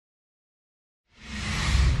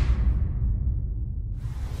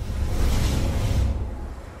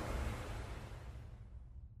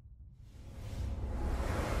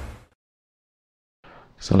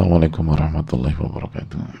Assalamualaikum warahmatullahi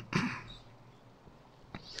wabarakatuh.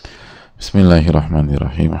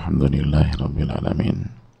 Bismillahirrahmanirrahim. Alhamdulillahi rabbil alamin.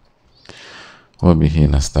 Wa bihi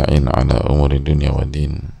nasta'in ala umuri dunya wa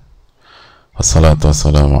din. Wassalatu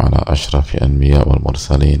wassalamu ala ashrafi anbiya wal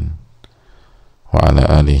mursalin wa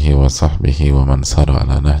ala alihi wa sahbihi wa man sara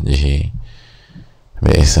ala nahjihi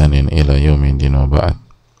bi ihsanin ila yaumin din wa ba'd.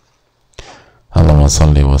 Allahumma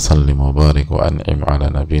salli wa sallim wa barik wa an'im ala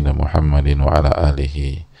nabiyina Muhammadin wa ala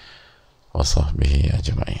alihi wa sahbihi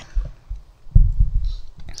ajma'in.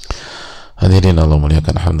 Hadirin Allah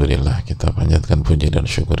muliakan, alhamdulillah kita panjatkan puji dan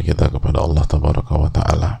syukur kita kepada Allah tabaraka wa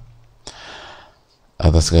ta'ala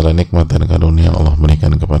atas segala nikmat dan karunia yang Allah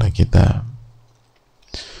berikan kepada kita,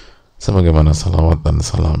 sebagaimana salawat dan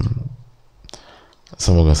salam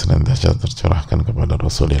semoga senantiasa tercurahkan kepada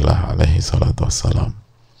Rasulullah alaihi salatu wassalam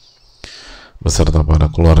beserta para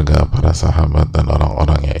keluarga, para sahabat, dan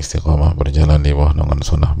orang-orang yang istiqomah berjalan di bawah naungan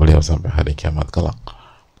sunnah beliau sampai hari kiamat kelak.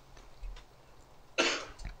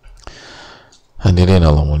 Hadirin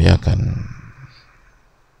Allah muliakan,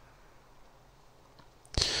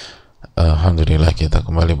 alhamdulillah kita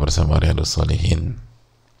kembali bersama Riyaadhush Shaalihiin,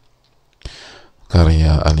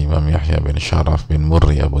 karya Al-Imam Yahya bin Sharaf bin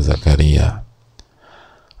Murri Abu Zakaria,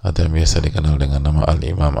 atau yang biasa dikenal dengan nama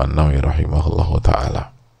Al-Imam An-Nawawi rahimahullahu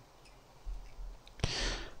ta'ala.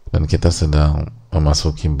 Dan kita sedang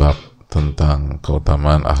memasuki bab tentang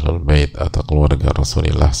keutamaan Ahlul Bait atau keluarga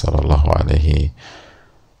Rasulullah sallallahu alaihi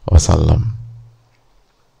wasallam.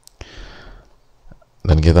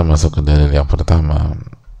 Dan kita masuk ke dalil yang pertama,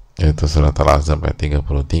 yaitu surat Al-Ahzab ayat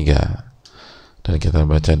 33. Dan kita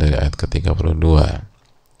baca dari ayat ke-32.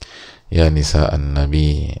 Ya nisa'an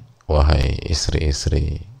Nabi, wahai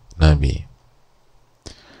istri-istri Nabi,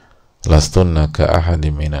 lastunna ka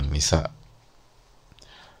ahadi minan nisa',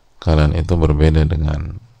 kalian itu berbeda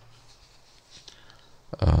dengan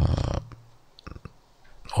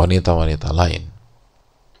wanita-wanita lain.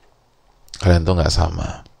 Kalian tuh nggak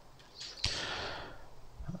sama.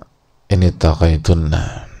 Ini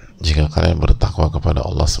taqaitunna, jika kalian bertakwa kepada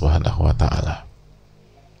Allah Subhanahu wa ta'ala.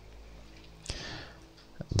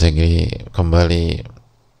 Jadi kembali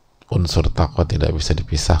unsur takwa tidak bisa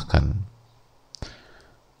dipisahkan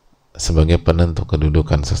sebagai penentu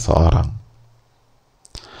kedudukan seseorang.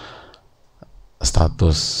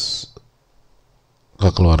 Status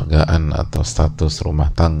kekeluargaan atau status rumah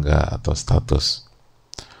tangga atau status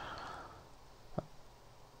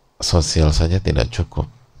sosial saja tidak cukup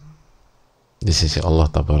di sisi Allah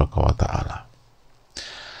tabaraka wa ta'ala.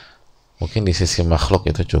 Mungkin di sisi makhluk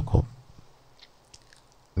itu cukup,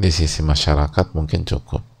 di sisi masyarakat mungkin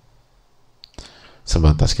cukup,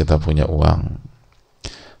 sebatas kita punya uang,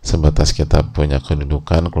 sebatas kita punya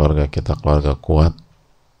kedudukan, keluarga kita keluarga kuat,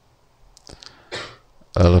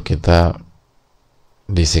 lalu kita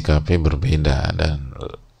disikapi berbeda dan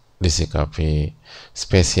disikapi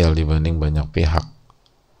spesial dibanding banyak pihak.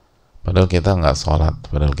 Padahal kita nggak sholat,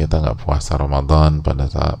 padahal kita nggak puasa Ramadan,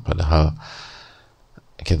 padahal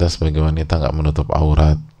kita sebagai wanita nggak menutup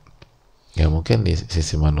aurat. Ya mungkin di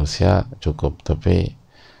sisi manusia cukup, tapi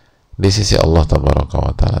di sisi Allah tabaraka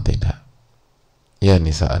wa ta'ala tidak. Ya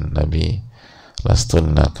nisa'an Nabi,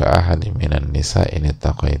 lastunna ka ahadi minan nisa ini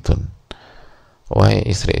taqaitun. Wahai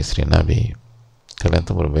istri-istri Nabi, kalian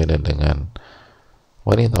itu berbeda dengan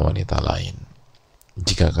wanita-wanita lain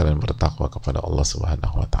jika kalian bertakwa kepada Allah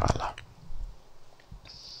Subhanahu wa ta'ala.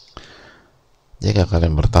 Jika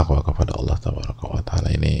kalian bertakwa kepada Allah wa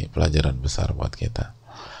ta'ala, ini pelajaran besar buat kita.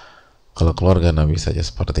 Kalau keluarga Nabi saja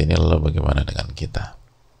seperti ini, lalu bagaimana dengan kita?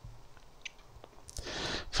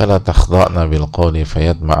 فَلَا تَخْضَعْنَ بِالْقَوْلِ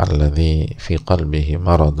فَيَدْمَعَ الَّذِي فِي قَلْبِهِ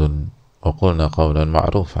مَرَضٌ وَقُلْنَا قَوْلًا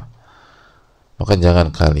مَعْرُوفًا. Maka jangan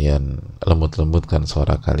kalian lembut-lembutkan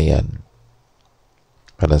suara kalian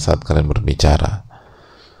pada saat kalian berbicara,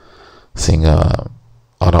 sehingga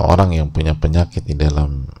orang-orang yang punya penyakit di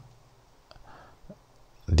dalam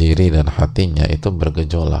diri dan hatinya itu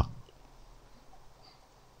bergejolak,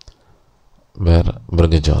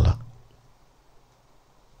 bergejolak.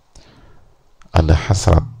 Ada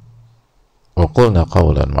hasrat. Wa qulna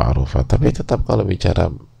qawlan ma'rufa, tapi tetap kalau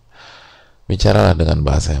bicaralah dengan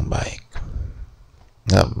bahasa yang baik.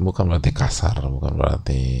 Nggak, bukan berarti kasar, bukan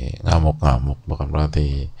berarti ngamuk-ngamuk, bukan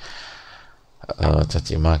berarti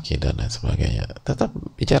caci maki dan lain sebagainya. Tetap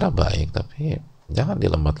bicara baik, tapi jangan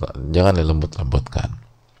dilembut-lembutkan.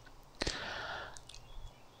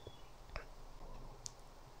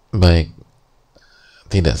 Baik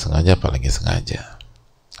tidak sengaja apalagi sengaja,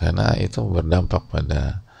 karena itu berdampak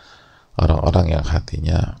pada orang-orang yang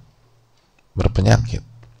hatinya berpenyakit.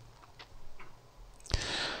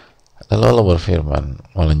 Lalu Allah berfirman,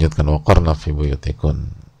 melanjutkan, waqarna fi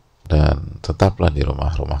buyutikun, dan tetaplah di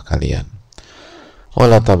rumah-rumah kalian,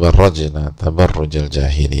 wala tabarrajna tabarrujal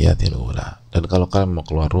jahiliyatil ula, dan kalau kalian mau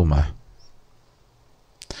keluar rumah,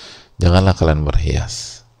 janganlah kalian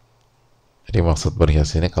berhias. Jadi maksud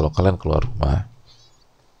berhias ini, kalau kalian keluar rumah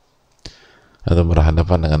atau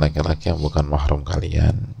berhadapan dengan laki-laki yang bukan mahram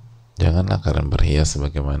kalian, janganlah kalian berhias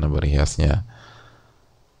sebagaimana berhiasnya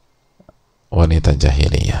wanita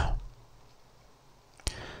jahiliyah.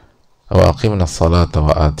 Wa aqimna salata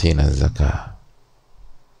wa atina zakah,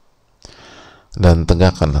 dan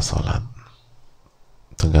tegakkanlah salat,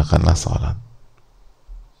 tegakkanlah salat,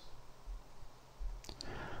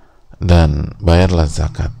 dan bayarlah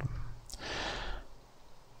zakat,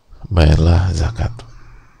 bayarlah zakat.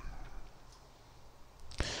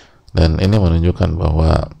 Dan ini menunjukkan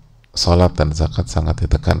bahwa salat dan zakat sangat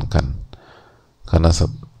ditekankan,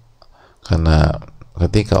 karena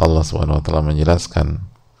ketika Allah Subhanahu wa taala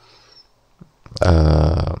menjelaskan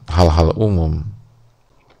hal-hal umum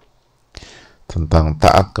tentang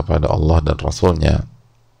taat kepada Allah dan Rasul-Nya,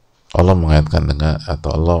 Allah mengaitkan dengan, atau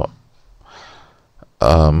Allah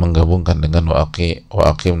menggabungkan dengan wa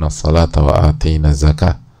aqimna salata wa atina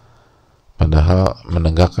zakah, padahal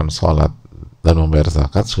menegakkan salat dan membayar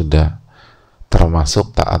zakat sudah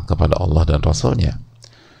termasuk taat kepada Allah dan Rasul-Nya.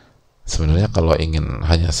 Sebenarnya kalau ingin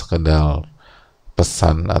hanya sekedar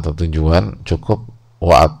pesan atau tujuan, cukup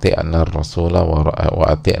wa ati'na rasulah wa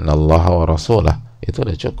ati'na Allah wa rasulah, itu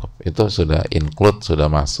udah cukup, itu sudah include, sudah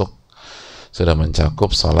masuk, sudah mencakup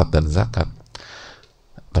salat dan zakat.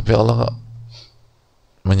 Tapi Allah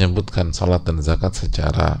menyebutkan salat dan zakat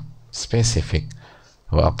secara spesifik,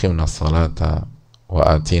 wa aqimna salata wa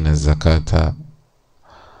atina zakata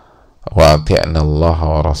wa ati'na Allah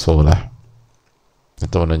wa rasulah.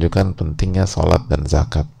 Itu menunjukkan pentingnya salat dan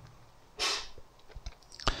zakat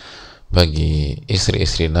bagi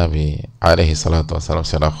istri-istri Nabi alaihi salatu wassalam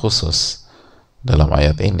secara khusus dalam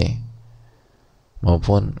ayat ini,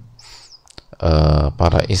 maupun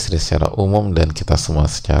para istri secara umum, dan kita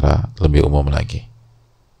semua secara lebih umum lagi.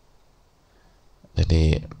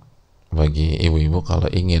 Jadi bagi ibu-ibu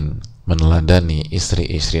kalau ingin meneladani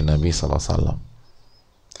istri-istri Nabi SAW,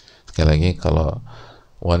 sekali lagi, kalau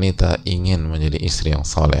wanita ingin menjadi istri yang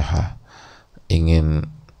salehah, ingin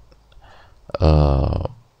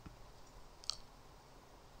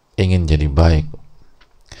jadi baik,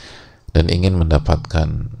 dan ingin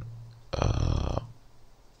mendapatkan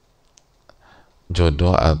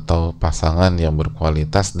jodoh atau pasangan yang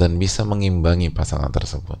berkualitas dan bisa mengimbangi pasangan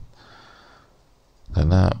tersebut.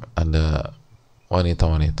 Karena ada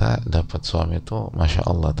wanita-wanita dapat suami itu Masya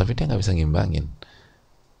Allah, tapi dia nggak bisa ngimbangin.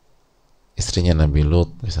 Istrinya Nabi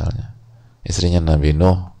Lut misalnya, istrinya Nabi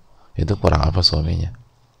Nuh, itu kurang apa suaminya,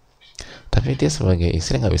 tapi dia sebagai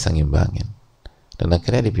istri nggak bisa ngimbangin, dan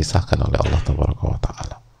akhirnya dipisahkan oleh Allah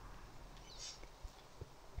Taala.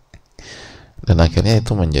 Dan akhirnya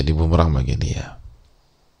itu menjadi bumerang bagi dia.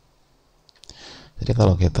 Jadi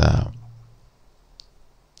kalau kita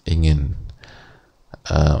ingin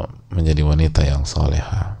menjadi wanita yang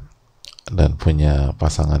soleha dan punya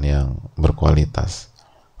pasangan yang berkualitas,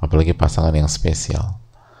 apalagi pasangan yang spesial,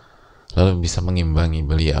 lalu bisa mengimbangi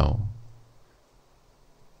beliau,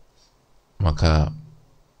 maka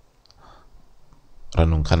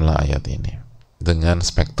renungkanlah ayat ini dengan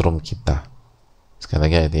spektrum kita. Sekali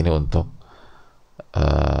lagi, ayat ini untuk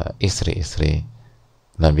istri-istri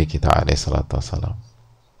Nabi kita alaihi salatu wassalam.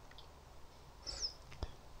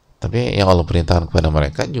 Tapi yang Allah perintahkan kepada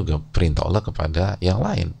mereka juga perintah Allah kepada yang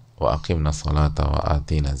lain. Wa aqimna salata wa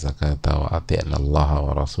atina zakata wa ati'na Allah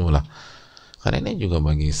wa rasulah. Karena ini juga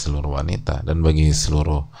bagi seluruh wanita dan bagi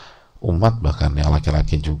seluruh umat, bahkan yang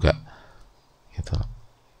laki-laki juga. Gitu.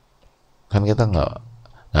 Kan kita nggak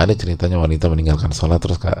ada ceritanya wanita meninggalkan sholat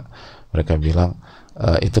terus mereka bilang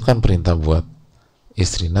itu kan perintah buat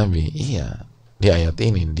istri Nabi. Iya, di ayat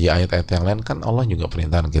ini, di ayat-ayat yang lain kan Allah juga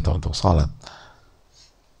perintahkan kita untuk sholat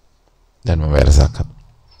dan membayar zakat.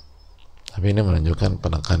 Tapi ini menunjukkan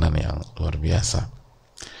penekanan yang luar biasa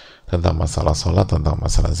tentang masalah sholat, tentang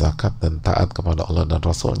masalah zakat, dan taat kepada Allah dan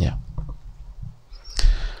Rasul-Nya.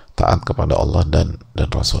 Taat kepada Allah dan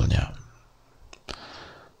Rasul-Nya.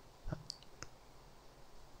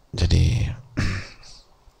 Jadi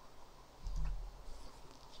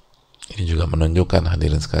ini juga menunjukkan,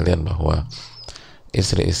 hadirin sekalian, bahwa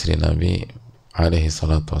istri-istri Nabi alaihi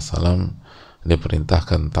salatu wassalam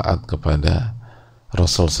diperintahkan taat kepada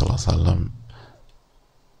Rasul sallallahu alaihi wasallam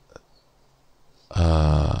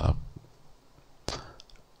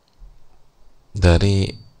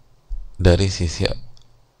dari sisi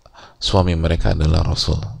suami mereka adalah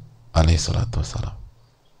Rasul alaihi salatu wassalam.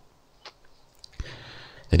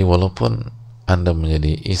 Jadi walaupun Anda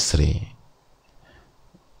menjadi istri,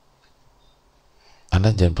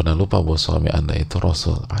 Anda jangan pernah lupa bahwa suami Anda itu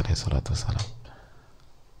Rasul alaihi salatu wassalam,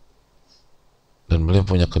 dan beliau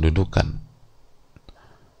punya kedudukan.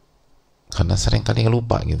 Karena sering kali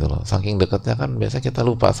lupa gitu loh, saking dekatnya kan biasa kita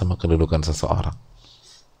lupa sama kedudukan seseorang,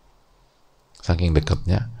 saking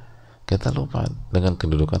dekatnya kita lupa dengan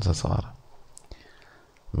kedudukan seseorang.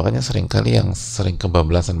 Makanya sering kali yang sering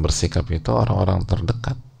kebablasan bersikap itu orang-orang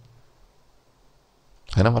terdekat,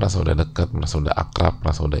 karena merasa udah dekat, merasa udah akrab,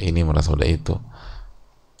 merasa udah ini, merasa udah itu.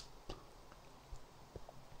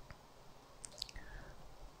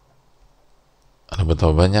 Ada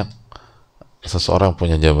betapa banyak seseorang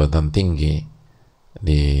punya jabatan tinggi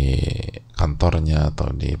di kantornya atau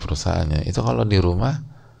di perusahaannya, itu kalau di rumah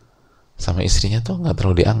sama istrinya tuh nggak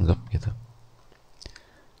terlalu dianggap gitu.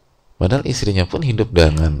 Padahal istrinya pun hidup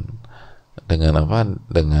dengan apa?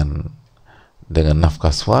 Dengan nafkah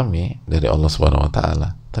suami dari Allah Subhanahu wa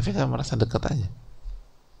taala, tapi kan merasa dekat aja.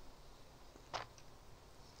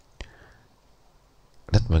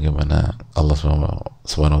 Lihat bagaimana Allah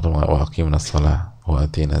Subhanahu wa taala wa aqimnas shalah wa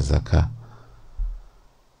atina zakah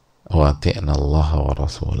wa atina Allah wa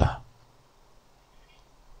rasulah.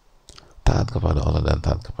 Taat kepada Allah dan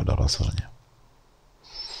taat kepada Rasul-Nya.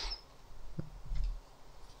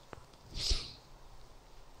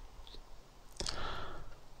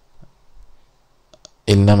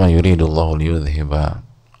 Innama yuridullahu liyudhiba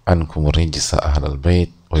ankum rijsa ahlal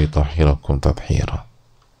bait wa yutahhirakum tathhira.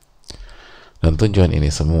 Dan tujuan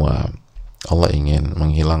ini semua, Allah ingin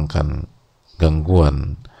menghilangkan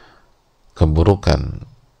gangguan, keburukan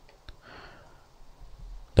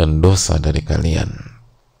dan dosa dari kalian.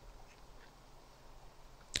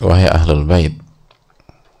 Wahai ahlul bait,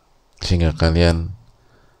 sehingga kalian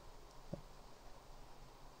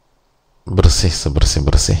bersih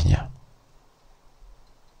sebersih-bersihnya,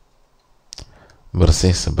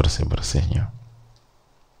 bersih sebersih-bersihnya.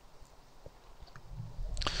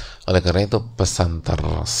 Oleh karena itu pesan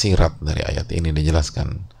tersirat dari ayat ini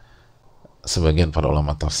dijelaskan sebagian para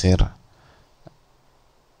ulama tafsir,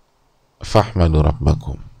 fahmadu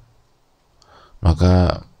rabbakum,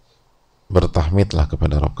 maka bertahmidlah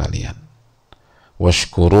kepada Rabb kalian,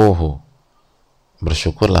 washkuruhu,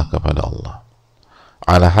 bersyukurlah kepada Allah,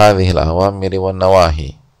 ala hadhil awamiri wan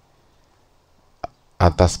nawahi,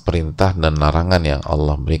 atas perintah dan larangan yang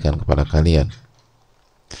Allah berikan kepada kalian,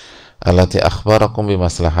 allati akhbarakum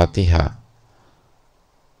bimaslahatiha,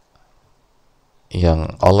 yang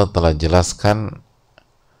Allah telah jelaskan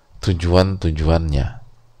tujuan-tujuannya.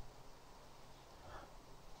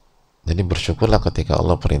 Jadi bersyukurlah ketika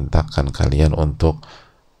Allah perintahkan kalian untuk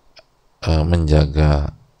menjaga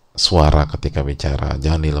suara ketika bicara,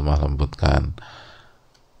 jangan dilemah lembutkan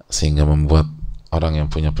sehingga membuat orang yang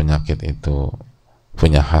punya penyakit itu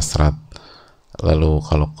punya hasrat. Lalu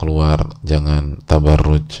kalau keluar jangan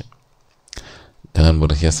tabarruj, jangan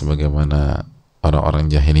berhias sebagaimana orang-orang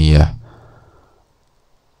jahiliyah.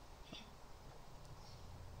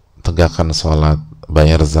 Tegakkan sholat,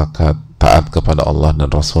 bayar zakat, taat kepada Allah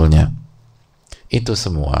dan Rasul-Nya. Itu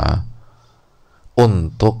semua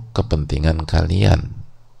untuk kepentingan kalian,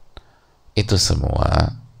 itu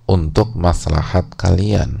semua untuk maslahat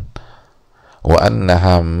kalian. Wa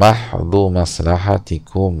annaha mahdhu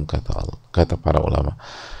maslahatikum, kata para ulama.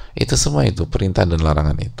 Itu semua, itu perintah dan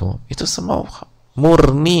larangan itu semua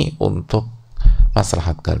murni untuk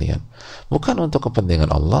maslahat kalian, bukan untuk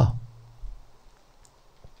kepentingan Allah,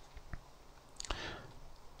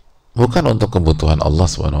 bukan untuk kebutuhan Allah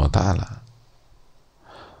Subhanahu wa taala.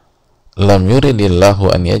 Lam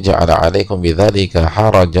yuridillahu an yaj'ala 'alaikum bidzalika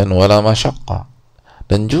harajan wala masyaqqa.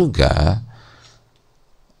 Dan juga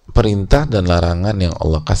perintah dan larangan yang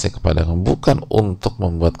Allah kasih kepada kamu bukan untuk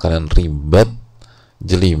membuat kalian ribet,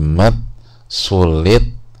 jelimet, sulit,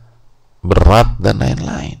 berat dan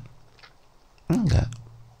lain-lain. Enggak.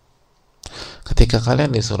 Ketika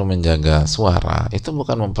kalian disuruh menjaga suara, itu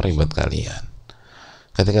bukan memperibet kalian.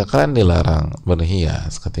 Ketika kalian dilarang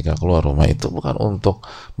berhias ketika keluar rumah, itu bukan untuk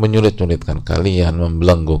menyulit-nyulitkan kalian,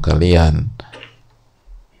 membelenggu kalian.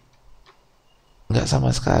 Enggak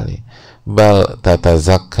sama sekali. Bal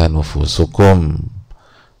tatazakka nufusukum,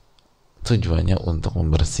 tujuannya untuk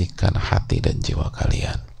membersihkan hati dan jiwa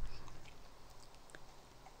kalian.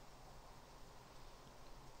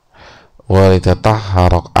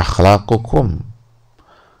 Walitatahharaq akhlaqukum,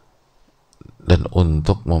 dan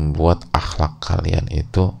untuk membuat akhlak kalian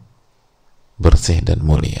itu bersih dan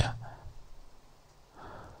mulia.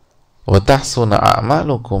 Wa tahsuna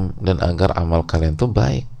a'malukum, dan agar amal kalian itu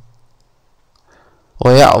baik.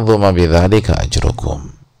 Wa ya'dhuma bidzalika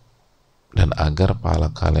ajrukum, dan agar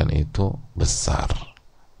pahala kalian itu besar,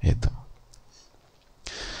 Itu.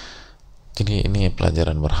 Jadi ini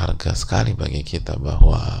pelajaran berharga sekali bagi kita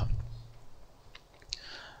bahwa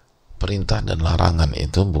perintah dan larangan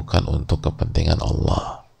itu bukan untuk kepentingan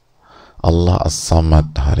Allah. Allah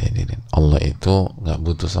As-Samad hari ini. Allah itu nggak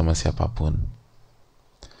butuh sama siapapun.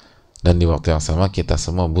 Dan di waktu yang sama kita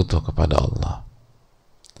semua butuh kepada Allah.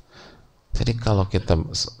 Jadi kalau kita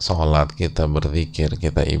sholat, kita berzikir,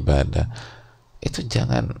 kita ibadah, itu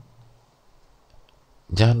jangan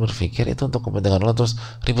berpikir itu untuk kepentingan Allah terus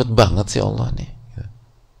ribet banget sih Allah nih.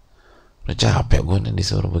 Udah capek gue nih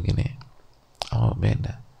disuruh begini. Oh,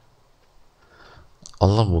 beda.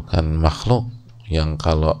 Allah bukan makhluk yang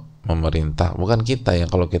kalau memerintah, bukan kita yang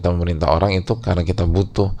kalau kita memerintah orang itu karena kita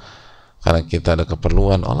butuh, karena kita ada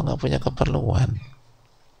keperluan. Allah nggak punya keperluan.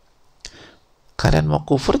 Kalian mau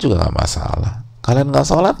kufur juga nggak masalah, kalian nggak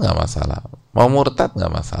sholat nggak masalah, mau murtad nggak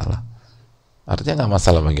masalah, artinya nggak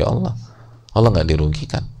masalah bagi Allah. Allah nggak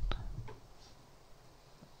dirugikan.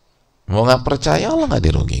 Mau nggak percaya Allah nggak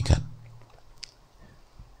dirugikan.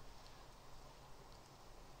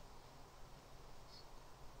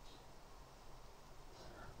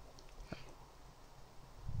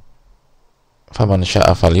 Faman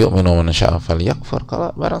syaa falyu'min wa man syaa falyakfur.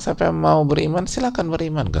 Kalau barang siapa yang mau beriman silakan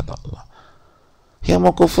beriman, kata Allah. Yang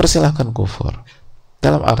mau kufur silakan kufur.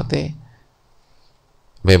 Dalam arti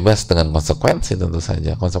bebas dengan konsekuensi, tentu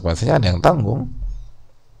saja konsekuensinya ada yang tanggung.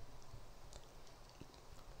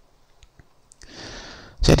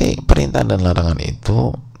 Jadi perintah dan larangan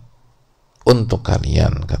itu untuk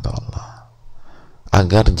kalian, kata Allah,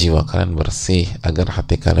 agar jiwa kalian bersih, agar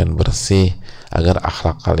hati kalian bersih, agar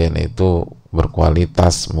akhlak kalian itu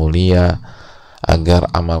berkualitas, mulia,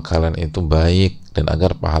 agar amal kalian itu baik, dan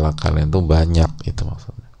agar pahala kalian itu banyak. Itu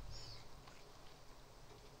maksudnya.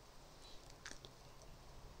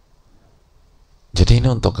 Jadi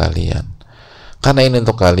ini untuk kalian. Karena ini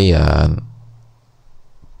untuk kalian,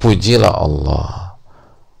 pujilah Allah,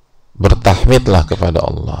 bertahmidlah kepada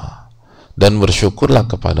Allah, dan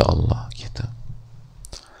bersyukurlah kepada Allah. Gitu.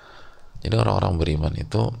 Jadi orang-orang beriman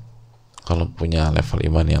itu kalau punya level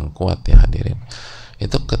iman yang kuat, ya hadirin,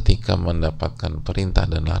 itu ketika mendapatkan perintah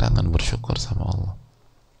dan larangan bersyukur sama Allah.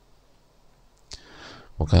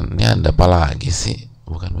 Bukan ini ada apa lagi sih,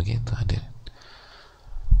 bukan begitu hadirin.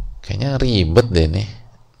 Kayaknya ribet deh nih.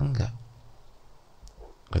 Enggak.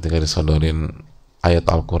 Ketika disodorin ayat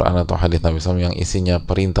Al-Quran atau hadis Nabi SAW yang isinya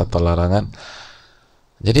perintah atau larangan,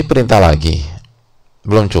 jadi perintah lagi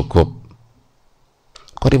belum cukup,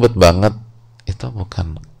 kok ribet banget, itu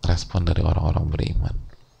bukan respon dari orang-orang beriman.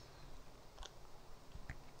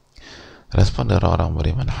 Respon dari orang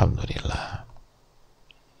beriman, alhamdulillah,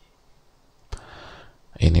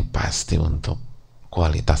 ini pasti untuk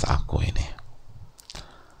kualitas aku ini.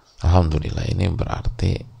 Alhamdulillah, ini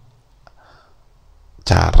berarti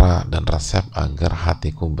cara dan resep agar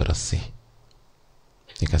hatiku bersih.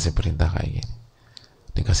 Dikasih perintah kayak gini,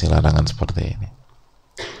 dikasih larangan seperti ini,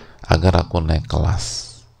 agar aku naik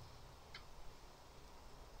kelas.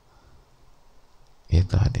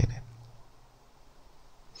 Itu hadirin.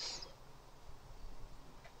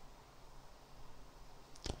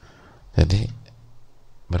 Jadi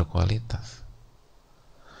berkualitas.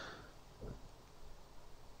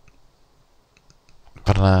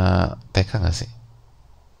 Pernah TK nggak sih?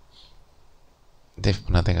 Tif,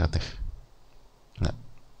 pernah TK, Tif? Nggak?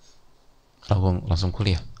 Langsung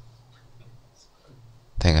kuliah?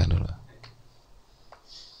 TK dulu.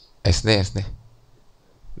 SD.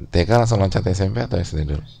 TK langsung loncat SMP atau SD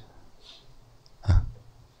dulu? Hah?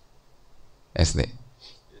 SD.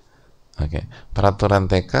 Oke. Peraturan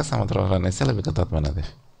TK sama peraturan SD lebih ketat mana, Tif?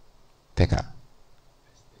 TK.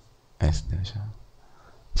 SD.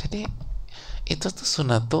 Jadi itu tuh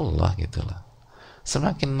sunatullah gitu loh.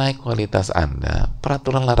 Semakin naik kualitas Anda,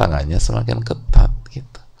 peraturan larangannya semakin ketat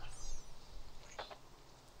gitu.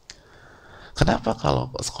 Kenapa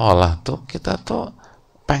kalau sekolah tuh kita tuh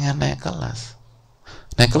pengen naik kelas?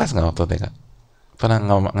 Naik kelas nggak waktu TK? Pernah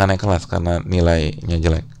nggak naik kelas karena nilainya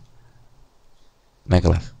jelek? Naik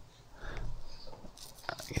kelas?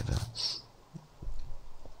 Gitu.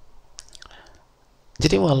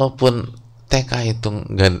 Jadi walaupun TK itu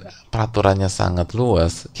peraturannya sangat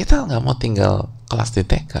luas, kita nggak mau tinggal kelas di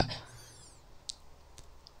TK.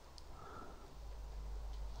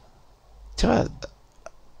 Coba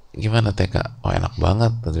gimana TK? Oh enak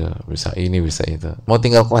banget, bisa ini bisa itu. Mau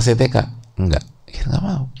tinggal kelas di TK? Enggak, kita nggak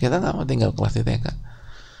mau. Kita nggak mau tinggal kelas di TK.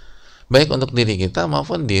 Baik untuk diri kita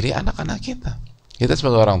maupun diri anak-anak kita. Kita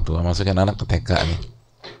sebagai orang tua masukin anak ke TK nih.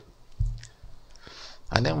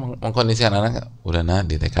 Ada yang mengkondisikan anak, udah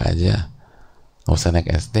di TK aja, nggak usah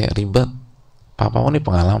naik SD, ribet. Papamu nih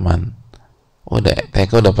pengalaman, udah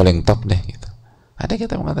TK udah paling top deh gitu. Ada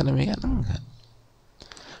kita mengatakan demikian? Enggak.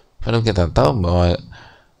 Padahal kita tahu bahwa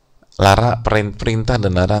perintah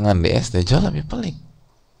dan larangan di SD jauh lebih pelik,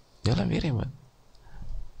 jauh lebih ribet.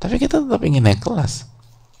 Tapi kita tetap ingin naik kelas.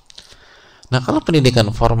 Nah, kalau pendidikan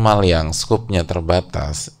formal yang skupnya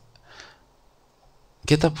terbatas,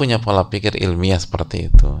 kita punya pola pikir ilmiah seperti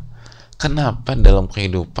itu. Kenapa dalam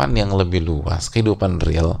kehidupan yang lebih luas, kehidupan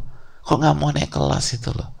real, kok nggak mau naik kelas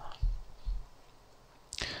itu loh?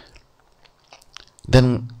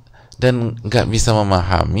 Dan nggak bisa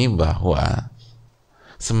memahami bahwa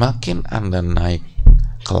semakin Anda naik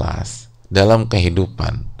kelas dalam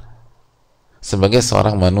kehidupan sebagai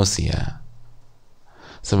seorang manusia,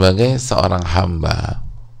 sebagai seorang hamba,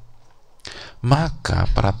 maka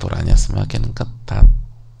peraturannya semakin ketat.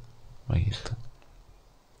 Begitu.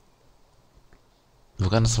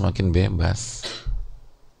 Bukan semakin bebas.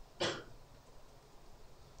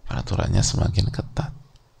 Peraturannya semakin ketat.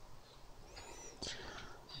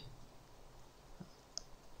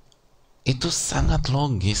 Itu sangat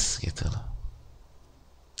logis gitu loh.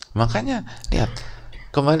 Makanya lihat,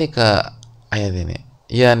 kembali ke ayat ini.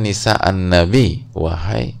 Ya nisa'an nabi,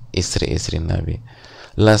 wahai istri-istri nabi,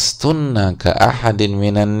 lastunna ka ahadin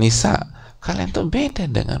minan nisa, kalian tuh beda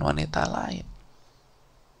dengan wanita lain.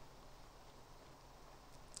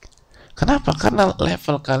 Kenapa? Karena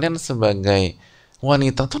level kalian sebagai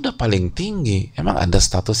wanita tuh udah paling tinggi. Emang ada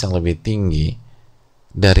status yang lebih tinggi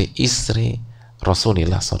dari istri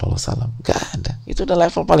Rasulullah SAW? Gak ada. Itu udah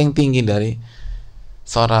level paling tinggi dari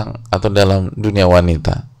seorang atau dalam dunia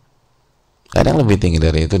wanita. Gak ada yang lebih tinggi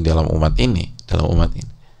dari itu dalam umat ini. Dalam umat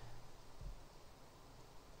ini.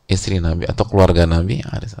 Istri Nabi atau keluarga Nabi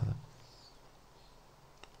yang ada satu.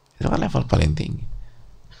 Itu kan level paling tinggi.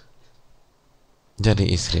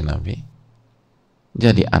 Jadi istri Nabi,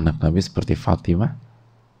 jadi anak Nabi seperti Fatimah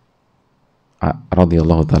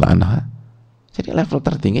radhiyallahu taala anha, jadi level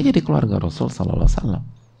tertinggi jadi keluarga Rasul sallallahu alaihi wasallam.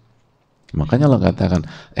 Makanya Allah katakan,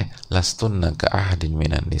 lastunna ka ahadin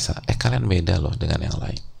minan nisa. Kalian beda loh dengan yang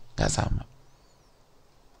lain, nggak sama.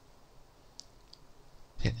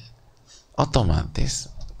 Otomatis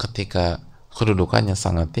ketika kedudukannya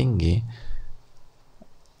sangat tinggi,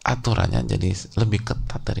 aturannya jadi lebih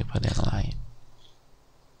ketat daripada yang lain.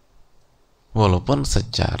 Walaupun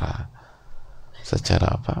secara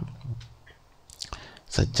apa?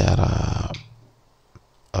 Secara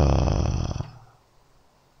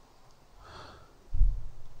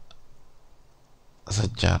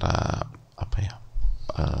apa ya?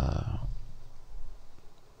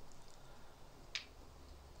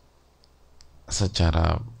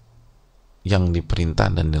 Secara yang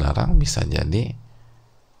diperintah dan dilarang bisa jadi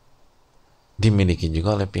dimiliki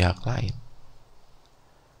juga oleh pihak lain.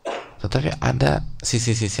 Tetapi ada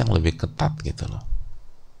sisi-sisi yang lebih ketat gitu loh.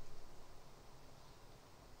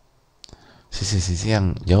 Sisi-sisi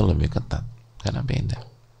yang jauh lebih ketat. Karena beda.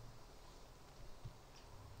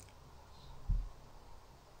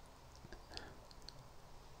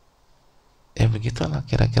 Ya begitulah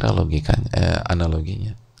kira-kira logikanya,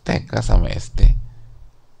 analoginya. TK sama SD.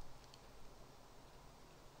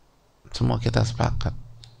 Semua kita sepakat.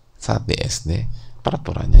 Saat di SD,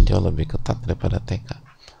 peraturannya jauh lebih ketat daripada TK.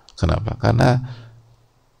 Kenapa? Karena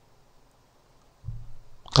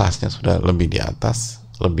kelasnya sudah lebih di atas,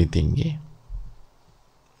 lebih tinggi,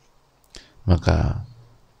 maka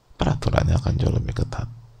peraturannya akan jauh lebih ketat.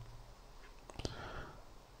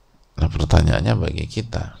 Nah, pertanyaannya bagi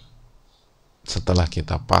kita, setelah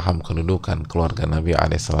kita paham kedudukan keluarga Nabi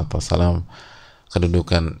SAW,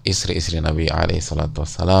 kedudukan istri-istri Nabi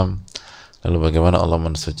SAW, lalu bagaimana Allah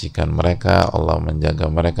mensucikan mereka, Allah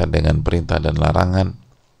menjaga mereka dengan perintah dan larangan.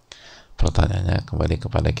 Pertanyaannya kembali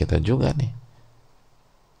kepada kita juga nih.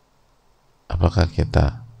 Apakah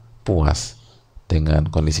kita puas dengan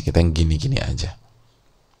kondisi kita yang gini-gini aja?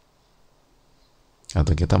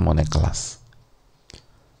 Atau kita mau naik kelas?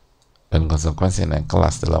 Dan konsekuensi naik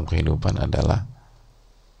kelas dalam kehidupan adalah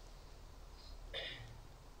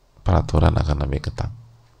peraturan akan lebih ketat.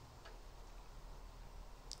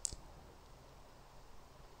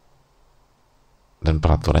 Dan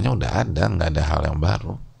peraturannya udah ada, nggak ada hal yang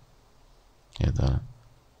baru. Gitu.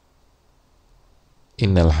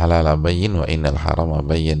 Innal halala bayyin wa innal harama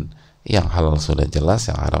bayyin. Yang halal sudah jelas,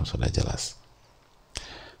 yang haram sudah jelas.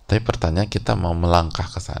 Tapi pertanyaan, kita mau melangkah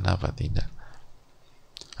ke sana apa tidak?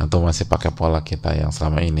 Atau masih pakai pola kita yang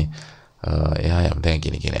selama ini, ya yang penting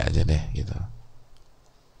gini-gini aja deh gitu.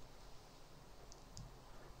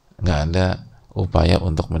 Nggak ada upaya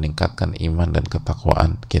untuk meningkatkan iman dan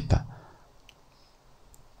ketakwaan kita.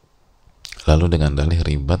 Lalu dengan dalih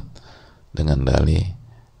ribet, dengan dalih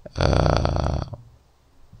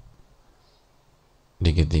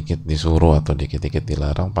dikit-dikit disuruh atau dikit-dikit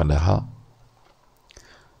dilarang, padahal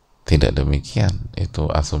tidak demikian. Itu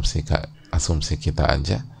asumsi kita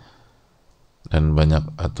aja, dan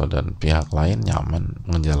pihak lain nyaman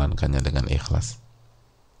menjalankannya dengan ikhlas.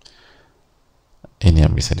 Ini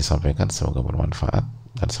yang bisa disampaikan, semoga bermanfaat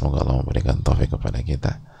dan semoga Allah memberikan taufik kepada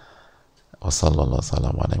kita. Wassallallahu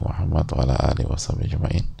ala Muhammad wa ala alihi washabihi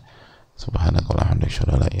ajmain. Subhanakallahumma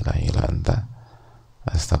wa bihamdika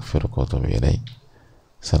astaghfiruka wa atubu ilaik.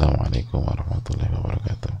 Assalamualaikum warahmatullahi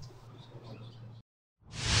wabarakatuh.